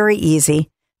so very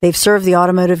easy. They've served the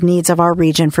automotive needs of our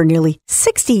region for nearly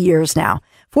 60 years now.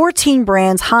 14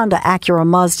 brands, Honda, Acura,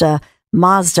 Mazda,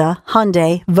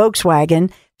 Hyundai,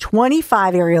 Volkswagen,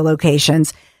 25 area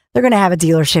locations. They're going to have a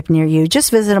dealership near you.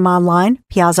 Just visit them online,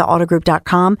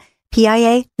 piazzaautogroup.com,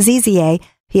 Piazza,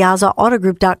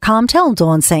 piazzaautogroup.com. Tell them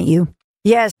Dawn sent you.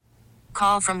 Yes.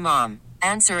 Call from mom.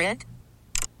 Answer it.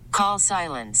 Call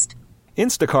silenced.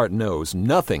 Instacart knows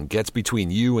nothing gets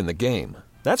between you and the game.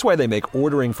 That's why they make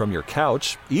ordering from your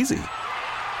couch easy.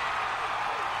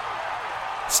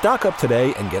 Stock up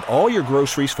today and get all your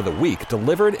groceries for the week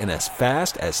delivered in as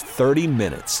fast as 30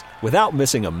 minutes without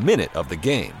missing a minute of the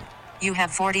game. You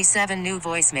have 47 new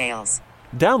voicemails.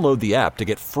 Download the app to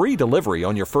get free delivery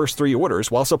on your first 3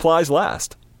 orders while supplies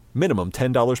last. Minimum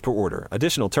 $10 per order.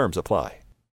 Additional terms apply.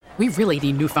 We really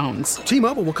need new phones.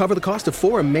 T-Mobile will cover the cost of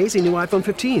 4 amazing new iPhone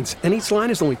 15s, and each line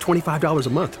is only $25 a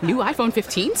month. New iPhone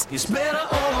 15s? It's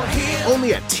better over here.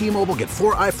 Only at T-Mobile, get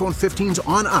 4 iPhone 15s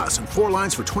on us and 4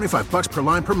 lines for $25 per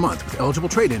line per month with eligible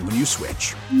trade-in when you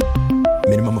switch.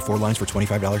 Minimum of 4 lines for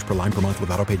 $25 per line per month with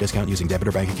autopay discount using debit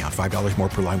or bank account. $5 more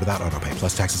per line without autopay,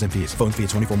 plus taxes and fees. Phone fee at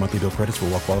 24 monthly bill credits for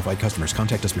well-qualified customers.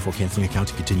 Contact us before canceling account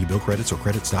to continue bill credits or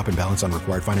credit stop and balance on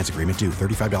required finance agreement due.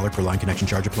 $35 per line connection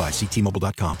charge applies. See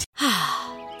T-Mobile.com.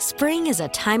 Spring is a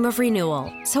time of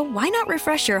renewal, so why not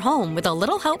refresh your home with a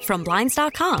little help from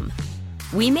Blinds.com?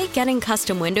 We make getting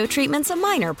custom window treatments a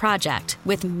minor project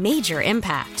with major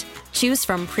impact. Choose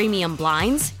from premium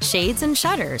blinds, shades, and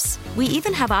shutters. We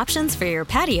even have options for your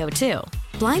patio, too.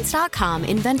 Blinds.com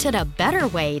invented a better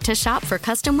way to shop for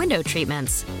custom window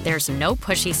treatments. There's no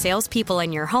pushy salespeople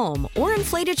in your home or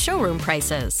inflated showroom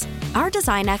prices. Our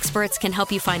design experts can help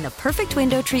you find the perfect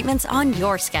window treatments on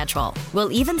your schedule.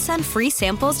 We'll even send free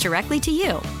samples directly to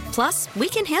you. Plus, we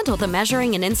can handle the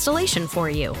measuring and installation for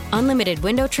you. Unlimited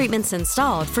window treatments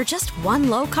installed for just one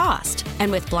low cost. And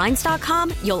with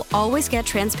Blinds.com, you'll always get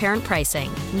transparent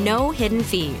pricing. No hidden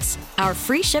fees. Our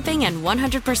free shipping and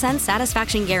 100%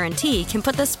 satisfaction guarantee can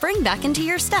put the spring back into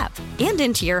your step and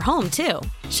into your home, too.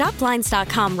 Shop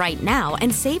Blinds.com right now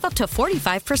and save up to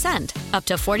 45%. Up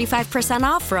to 45%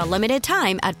 off for a limited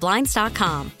time at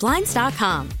Blinds.com.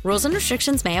 Blinds.com. Rules and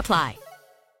restrictions may apply.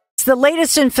 It's the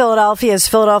latest in Philadelphia as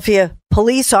Philadelphia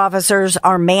police officers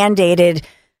are mandated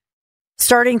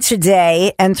starting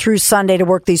today and through Sunday to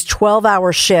work these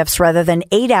 12-hour shifts rather than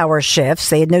 8-hour shifts.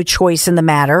 They had no choice in the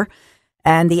matter.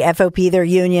 And the FOP, their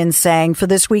union, saying for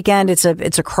this weekend, it's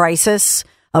a crisis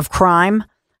of crime,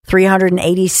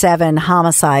 387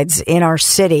 homicides in our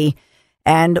city.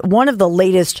 And one of the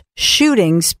latest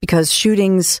shootings, because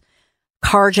shootings,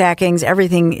 carjackings,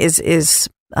 everything is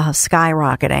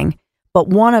skyrocketing. But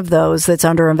one of those that's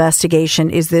under investigation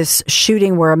is this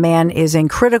shooting where a man is in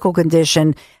critical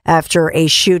condition after a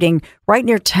shooting right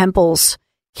near Temple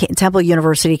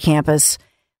University campus,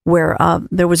 where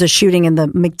there was a shooting in the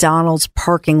McDonald's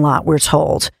parking lot, we're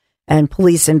told, and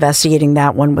police investigating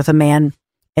that one with a man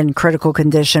in critical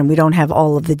condition. We don't have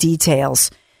all of the details.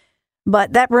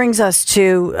 But that brings us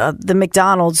to the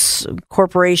McDonald's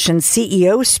Corporation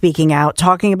CEO speaking out,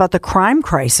 talking about the crime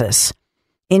crisis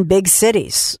in big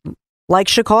cities like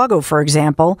Chicago, for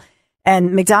example.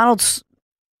 And McDonald's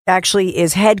actually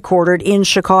is headquartered in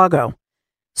Chicago.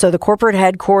 So the corporate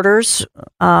headquarters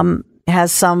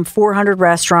has some 400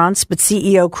 restaurants, but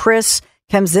CEO Chris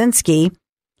Kempczinski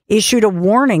issued a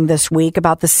warning this week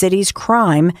about the city's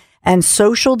crime and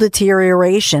social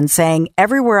deterioration, saying,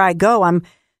 everywhere I go, I'm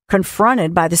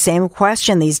confronted by the same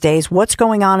question these days. What's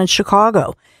going on in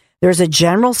Chicago? There's a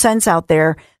general sense out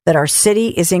there that our city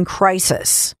is in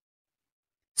crisis.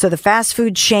 So the fast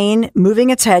food chain moving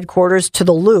its headquarters to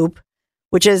the Loop,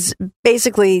 which is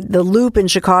basically the Loop in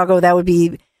Chicago, that would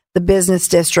be the business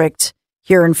district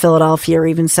here in Philadelphia or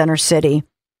even Center City.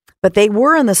 But they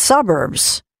were in the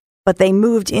suburbs, but they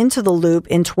moved into the Loop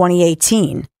in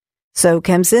 2018. So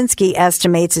Kempczinski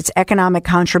estimates its economic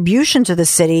contribution to the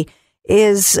city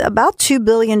is about $2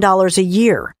 billion a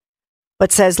year,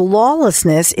 but says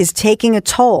lawlessness is taking a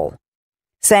toll,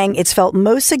 saying it's felt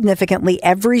most significantly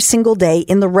every single day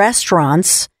in the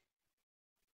restaurants.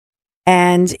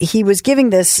 And he was giving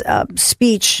this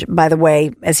speech, by the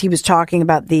way, as he was talking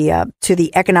about to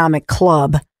the Economic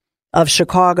Club of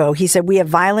Chicago. He said, we have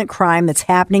violent crime that's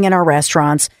happening in our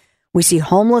restaurants. We see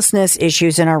homelessness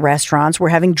issues in our restaurants. We're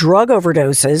having drug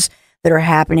overdoses that are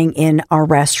happening in our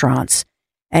restaurants.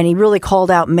 And he really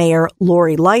called out Mayor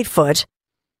Lori Lightfoot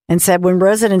and said, when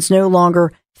residents no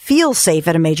longer feel safe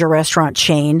at a major restaurant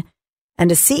chain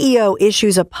and a CEO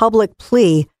issues a public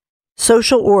plea,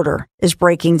 social order is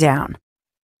breaking down.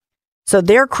 So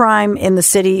their crime in the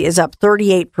city is up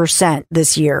 38%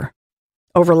 this year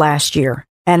over last year.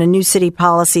 And a new city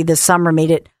policy this summer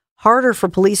made it harder for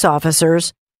police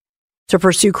officers to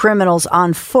pursue criminals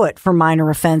on foot for minor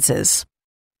offenses.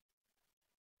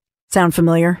 Sound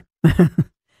familiar?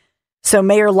 So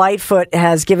Mayor Lightfoot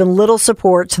has given little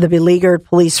support to the beleaguered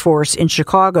police force in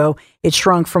Chicago. It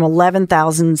shrunk from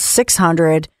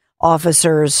 11,600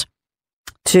 officers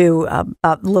to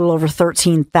a little over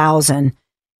 13,000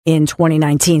 in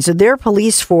 2019. So their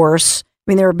police force,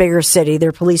 I mean, they're a bigger city.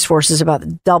 Their police force is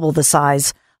about double the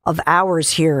size of ours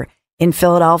here in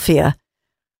Philadelphia.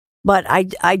 But I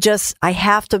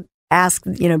have to ask,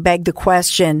 beg the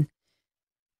question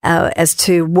as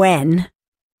to when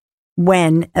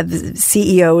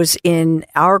CEOs in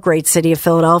our great city of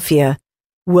Philadelphia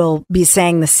will be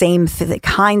saying the same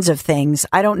kinds of things.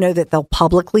 I don't know that they'll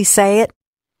publicly say it,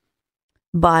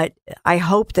 but I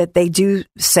hope that they do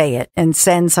say it and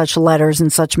send such letters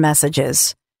and such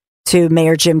messages to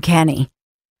Mayor Jim Kenney,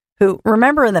 who,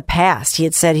 remember in the past, he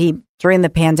had said during the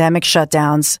pandemic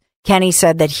shutdowns, Kenney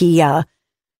said that he had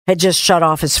just shut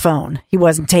off his phone. He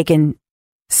wasn't taking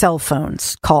cell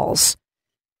phones calls.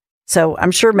 So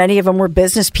I'm sure many of them were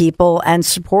business people and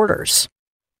supporters.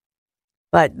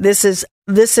 But this is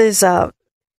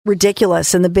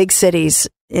ridiculous in the big cities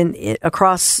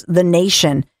across the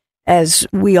nation as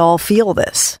we all feel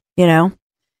this, and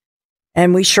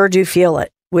we sure do feel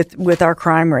it with our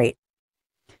crime rate.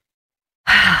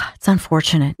 It's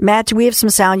unfortunate. Matt, do we have some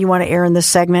sound you want to air in this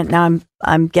segment? Now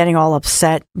I'm getting all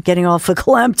upset, getting all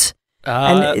verklempt.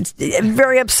 And it's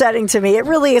very upsetting to me. It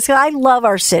really is. I love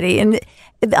our city. And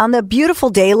on a beautiful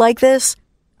day like this,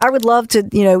 I would love to,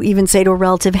 even say to a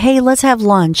relative, hey, let's have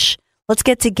lunch. Let's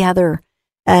get together.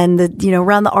 And,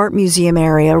 around the art museum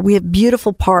area, we have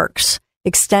beautiful parks,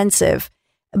 extensive.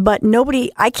 But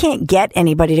I can't get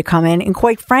anybody to come in. And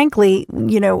quite frankly,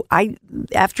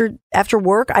 after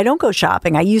work, I don't go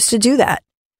shopping. I used to do that,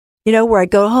 where I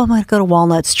go, I'm going to go to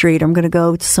Walnut Street. I'm going to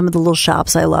go to some of the little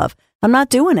shops I love. I'm not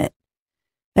doing it.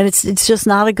 And it's just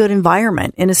not a good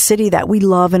environment in a city that we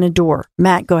love and adore.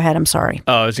 Matt, go ahead. I'm sorry.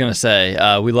 Oh, I was going to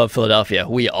say, we love Philadelphia.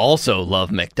 We also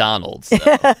love McDonald's.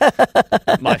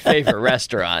 My favorite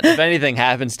restaurant. If anything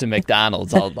happens to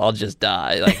McDonald's, I'll just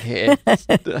die. Like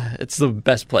it's the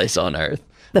best place on earth.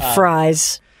 The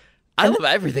fries. I love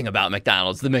everything about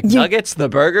McDonald's. The McNuggets, the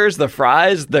burgers, the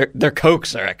fries, their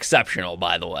Cokes are exceptional,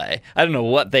 by the way. I don't know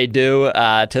what they do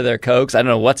to their Cokes. I don't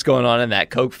know what's going on in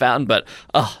that Coke fountain, but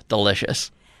delicious.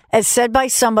 As said by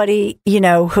somebody,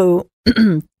 who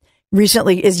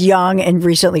recently is young and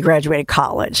recently graduated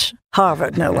college,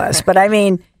 Harvard, no less. But I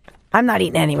mean, I'm not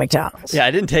eating any McDonald's. Yeah,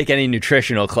 I didn't take any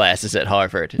nutritional classes at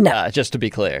Harvard, no. Just to be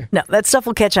clear. No, that stuff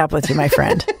will catch up with you, my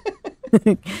friend.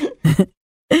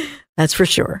 That's for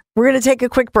sure. We're going to take a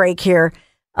quick break here.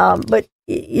 But,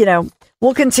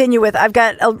 we'll continue with, I've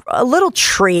got a little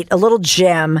treat, a little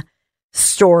gem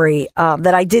story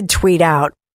that I did tweet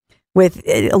out with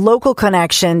a local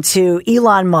connection to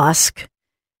Elon Musk.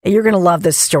 You're going to love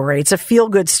this story. It's a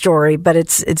feel-good story, but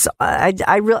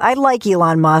I like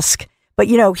Elon Musk, but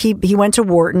he went to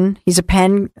Wharton. He's a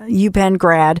UPenn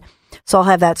grad. So I'll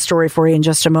have that story for you in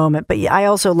just a moment. But I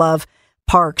also love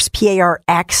Parks,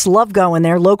 Parx, love going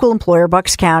there. Local employer,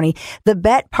 Bucks County. The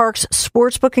Bet Parks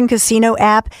Sportsbook and Casino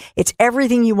app. It's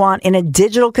everything you want in a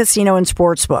digital casino and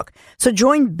sportsbook. So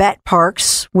join Bet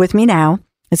Parks with me now.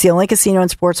 It's the only casino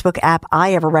and sportsbook app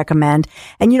I ever recommend.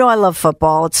 And I love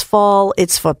football. It's fall.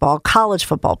 It's football, college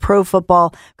football, pro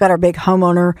football. Got our big home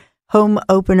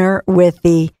opener with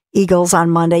the Eagles on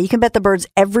Monday. You can bet the Birds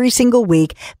every single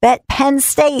week. Bet Penn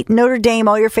State, Notre Dame,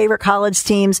 all your favorite college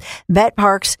teams. Bet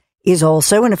Parks is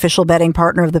also an official betting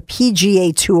partner of the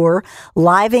PGA Tour.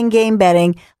 Live in-game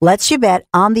betting lets you bet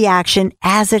on the action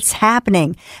as it's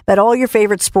happening. Bet all your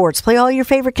favorite sports. Play all your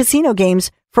favorite casino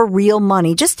games for real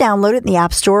money. Just download it in the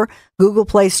App Store, Google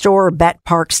Play Store, or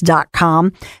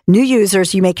betparks.com. New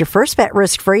users, you make your first bet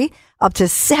risk-free up to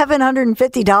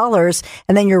 $750,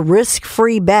 and then your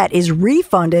risk-free bet is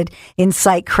refunded in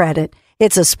site credit.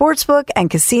 It's a sportsbook and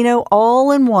casino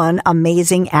all-in-one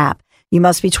amazing app. You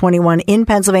must be 21 in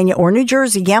Pennsylvania or New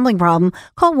Jersey. Gambling problem?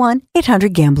 Call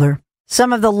 1-800-GAMBLER.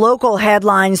 Some of the local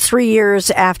headlines 3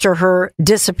 years after her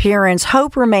disappearance.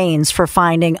 Hope remains for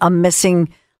finding a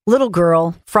missing little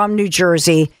girl from New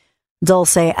Jersey,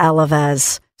 Dulce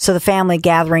Alaves. So the family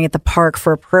gathering at the park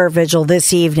for a prayer vigil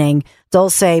this evening.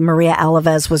 Dulce Maria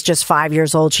Alaves was just 5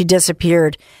 years old. She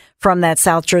disappeared from that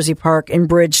South Jersey park in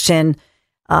Bridgeton,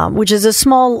 which is a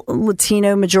small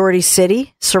Latino majority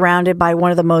city surrounded by one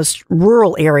of the most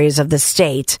rural areas of the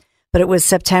state. But it was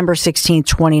September 16,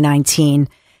 2019.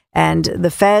 And the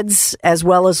feds, as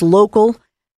well as local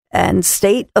and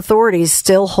state authorities,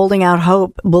 still holding out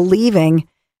hope, believing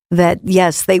that,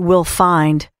 yes, they will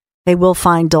find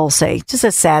Dulce. Just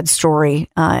a sad story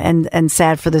and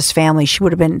sad for this family. She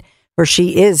would have been, or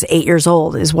she is 8 years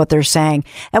old, is what they're saying.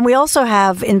 And we also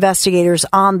have investigators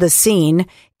on the scene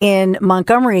in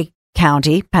Montgomery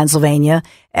County, Pennsylvania,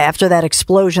 after that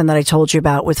explosion that I told you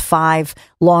about with 5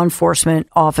 law enforcement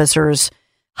officers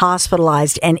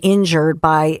hospitalized and injured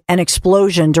by an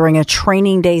explosion during a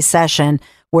training day session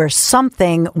where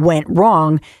something went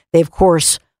wrong. They, of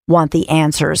course, want the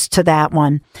answers to that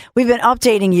one. We've been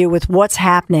updating you with what's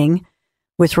happening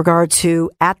with regard to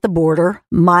at the border,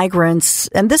 migrants.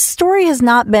 And this story has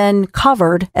not been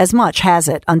covered as much, has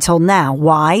it, until now?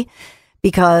 Why?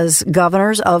 Because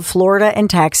governors of Florida and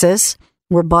Texas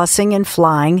were busing and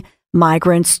flying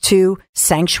migrants to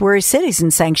sanctuary cities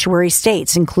and sanctuary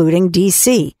states, including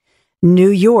D.C., New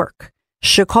York,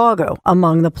 Chicago,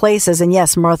 among the places. And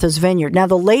yes, Martha's Vineyard. Now,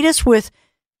 the latest with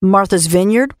Martha's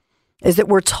Vineyard is that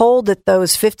we're told that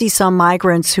those 50-some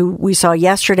migrants who we saw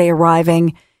yesterday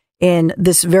arriving in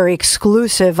this very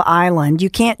exclusive island. You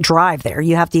can't drive there.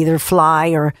 You have to either fly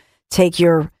or take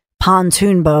your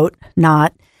pontoon boat,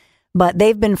 but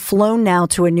they've been flown now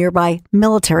to a nearby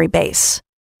military base.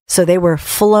 So they were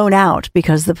flown out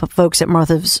because the folks at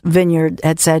Martha's Vineyard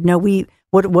had said, no,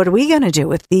 what are we going to do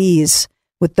with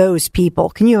those people?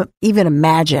 Can you even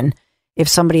imagine if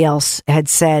somebody else had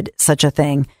said such a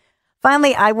thing?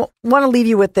 Finally, I want to leave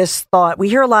you with this thought. We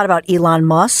hear a lot about Elon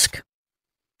Musk,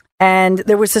 and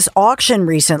there was this auction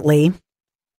recently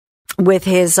with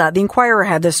his, the Inquirer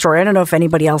had this story. I don't know if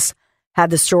anybody else had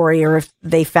the story or if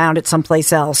they found it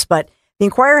someplace else, but the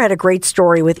Inquirer had a great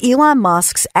story with Elon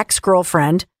Musk's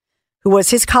ex-girlfriend, who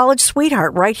was his college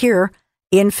sweetheart right here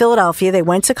in Philadelphia. They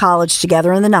went to college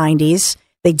together in the 90s.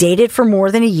 They dated for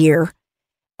more than a year.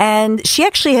 And she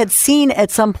actually had seen at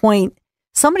some point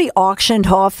somebody auctioned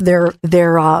off their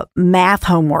math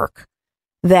homework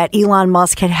that Elon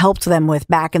Musk had helped them with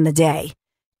back in the day.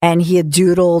 And he had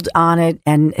doodled on it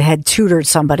and had tutored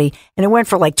somebody, and it went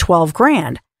for like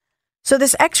 $12,000. So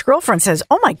this ex-girlfriend says,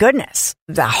 oh my goodness,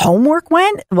 the homework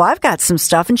went? Well, I've got some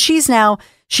stuff. And she's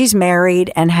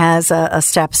married and has a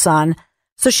stepson.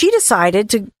 So she decided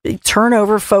to turn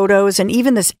over photos and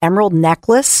even this emerald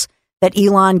necklace that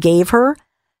Elon gave her.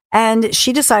 And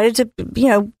she decided to,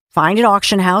 find an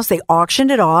auction house. They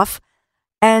auctioned it off.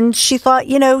 And she thought,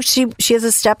 she has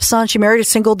a stepson. She married a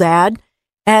single dad.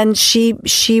 And she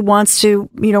wants to,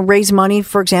 raise money,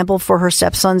 for example, for her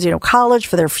stepson's, college,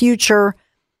 for their future.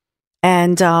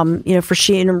 And, for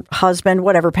she and her husband,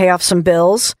 whatever, pay off some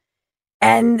bills.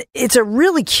 And it's a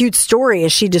really cute story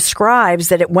as she describes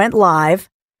that it went live.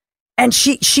 And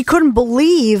she couldn't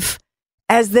believe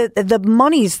as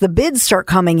the bids start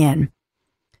coming in.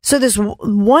 So this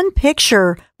one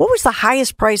picture, what was the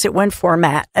highest price it went for,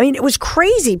 Matt? I mean, it was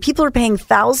crazy. People are paying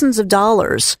thousands of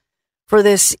dollars for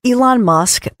this Elon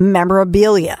Musk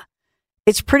memorabilia.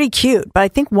 It's pretty cute, but I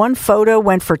think one photo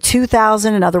went for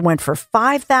 $2,000, another went for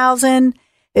 $5,000.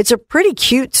 It's a pretty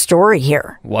cute story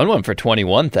here. One went for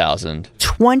 $21,000.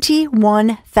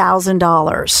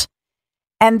 $21,000.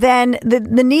 And then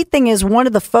the neat thing is one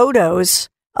of the photos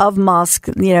of Musk,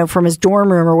 from his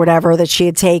dorm room or whatever that she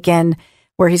had taken,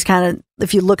 where he's kind of,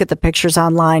 if you look at the pictures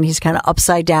online, he's kind of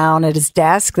upside down at his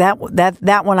desk. That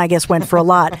one, I guess, went for a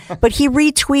lot. But he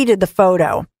retweeted the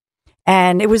photo,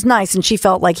 and it was nice. And she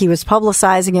felt like he was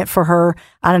publicizing it for her.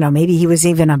 I don't know, maybe he was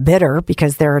even a bidder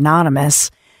because they're anonymous.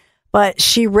 But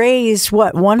she raised,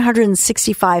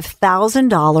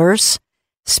 $165,000.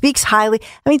 Speaks highly.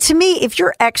 I mean, to me, if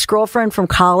your ex-girlfriend from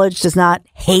college does not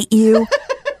hate you,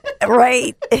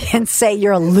 right, and say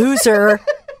you're a loser,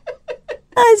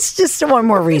 it's just one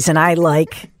more reason I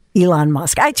like Elon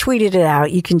Musk. I tweeted it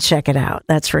out. You can check it out.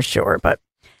 That's for sure. But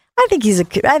I think he's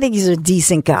a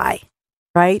decent guy,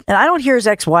 right? And I don't hear his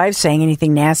ex-wives saying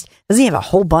anything nasty. Doesn't he have a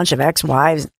whole bunch of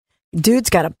ex-wives? Dude's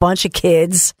got a bunch of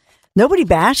kids. Nobody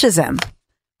bashes him.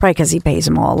 Probably because he pays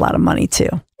them all a lot of money too.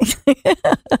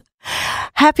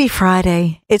 Happy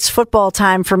Friday. It's football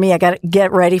time for me. I got to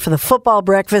get ready for the football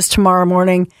breakfast tomorrow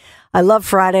morning. I love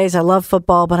Fridays. I love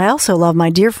football, but I also love my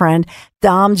dear friend,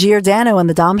 Dom Giordano, and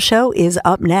the Dom Show is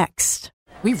up next.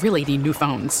 We really need new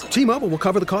phones. T-Mobile will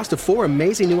cover the cost of 4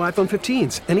 amazing new iPhone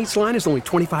 15s, and each line is only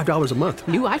 $25 a month.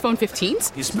 New iPhone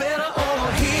 15s? It's better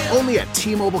over here. Only at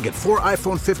T-Mobile, get 4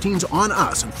 iPhone 15s on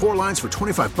us and 4 lines for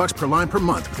 $25 per line per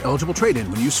month with eligible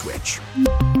trade-in when you switch.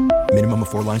 Minimum of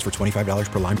 4 lines for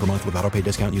 $25 per line per month with autopay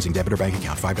discount using debit or bank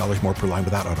account. $5 more per line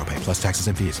without autopay, plus taxes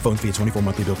and fees. Phone fee at 24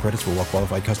 monthly bill credits for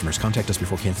well-qualified customers. Contact us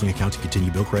before canceling account to continue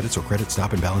bill credits or credit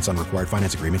stop and balance on required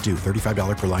finance agreement due.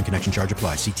 $35 per line connection charge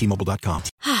applies. See T-Mobile.com.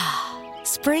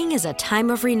 Spring is a time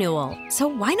of renewal, so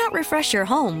why not refresh your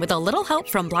home with a little help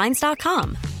from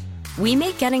Blinds.com? We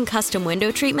make getting custom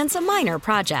window treatments a minor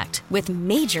project with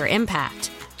major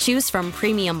impact. Choose from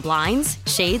premium blinds,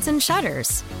 shades, and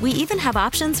shutters. We even have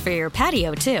options for your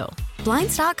patio, too.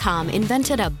 Blinds.com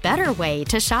invented a better way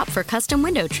to shop for custom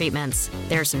window treatments.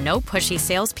 There's no pushy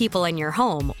salespeople in your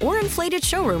home or inflated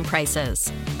showroom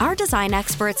prices. Our design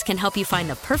experts can help you find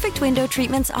the perfect window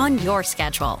treatments on your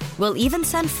schedule. We'll even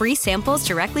send free samples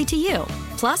directly to you.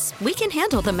 Plus, we can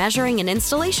handle the measuring and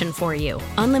installation for you.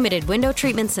 Unlimited window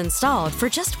treatments installed for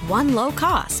just one low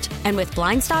cost. And with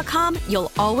Blinds.com,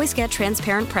 you'll always get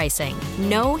transparent pricing.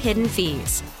 No hidden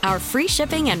fees. Our free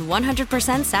shipping and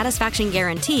 100% satisfaction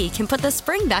guarantee can put the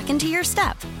spring back into your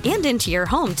step and into your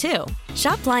home, too.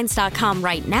 Shop Blinds.com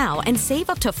right now and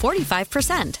save up to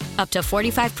 45%. Up to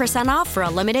 45% off for a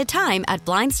limited time at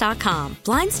Blinds.com.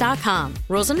 Blinds.com.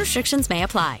 Rules and restrictions may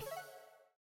apply.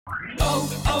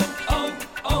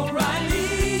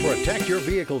 O'Reilly. For a Protect your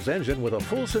vehicle's engine with a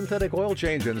full synthetic oil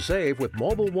change and save with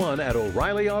Mobile One at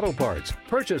O'Reilly Auto Parts.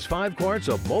 Purchase 5 quarts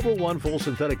of Mobile One full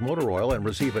synthetic motor oil and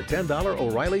receive a $10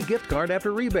 O'Reilly gift card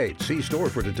after rebate. See store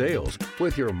for details.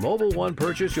 With your Mobile One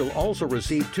purchase, you'll also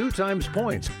receive 2 times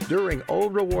points during O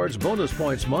Rewards Bonus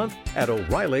Points Month at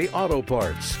O'Reilly Auto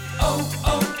Parts.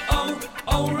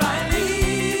 O'Reilly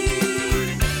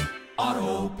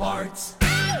Auto Parts.